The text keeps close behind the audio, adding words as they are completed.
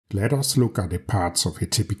Let us look at the parts of a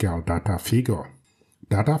typical data figure.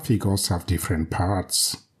 Data figures have different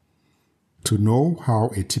parts. To know how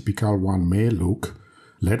a typical one may look,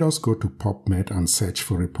 let us go to PubMed and search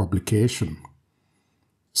for a publication.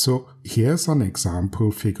 So here's an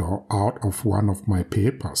example figure out of one of my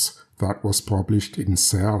papers that was published in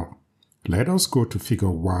Cell. Let us go to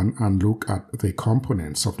figure 1 and look at the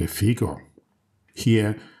components of the figure.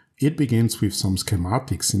 Here, it begins with some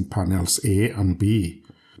schematics in panels A and B,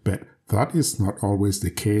 but that is not always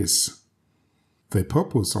the case. The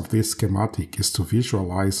purpose of this schematic is to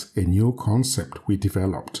visualize a new concept we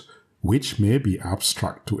developed, which may be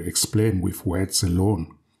abstract to explain with words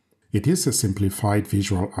alone. It is a simplified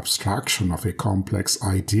visual abstraction of a complex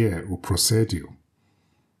idea or procedure.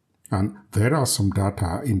 And there are some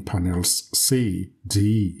data in panels C,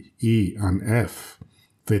 D, E, and F.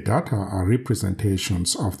 The data are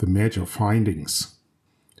representations of the major findings.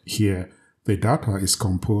 Here, the data is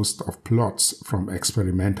composed of plots from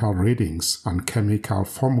experimental readings and chemical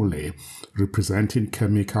formulae representing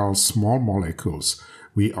chemical small molecules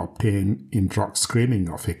we obtain in drug screening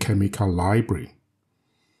of a chemical library.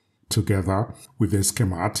 Together with the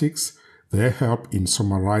schematics, they help in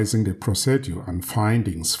summarizing the procedure and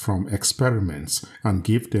findings from experiments and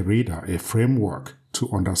give the reader a framework to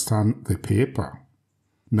understand the paper.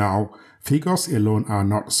 Now, figures alone are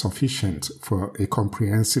not sufficient for a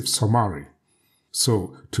comprehensive summary.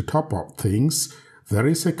 So, to top up things, there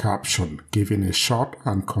is a caption giving a short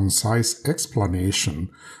and concise explanation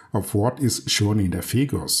of what is shown in the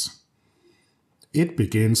figures. It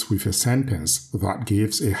begins with a sentence that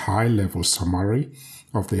gives a high-level summary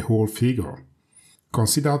of the whole figure.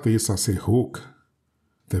 Consider this as a hook.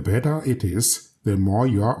 The better it is, the more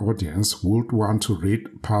your audience would want to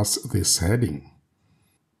read past this heading.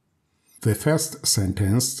 The first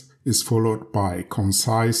sentence is followed by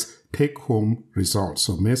concise take-home results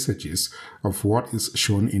or messages of what is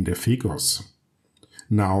shown in the figures.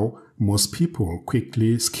 Now, most people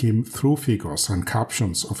quickly skim through figures and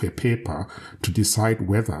captions of a paper to decide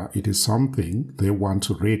whether it is something they want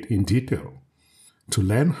to read in detail. To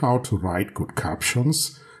learn how to write good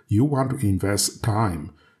captions, you want to invest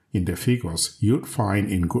time in the figures you'd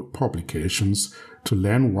find in good publications to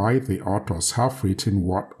learn why the authors have written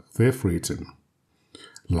what they've written.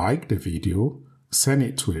 Like the video, send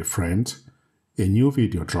it to a friend. A new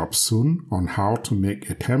video drops soon on how to make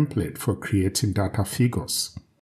a template for creating data figures.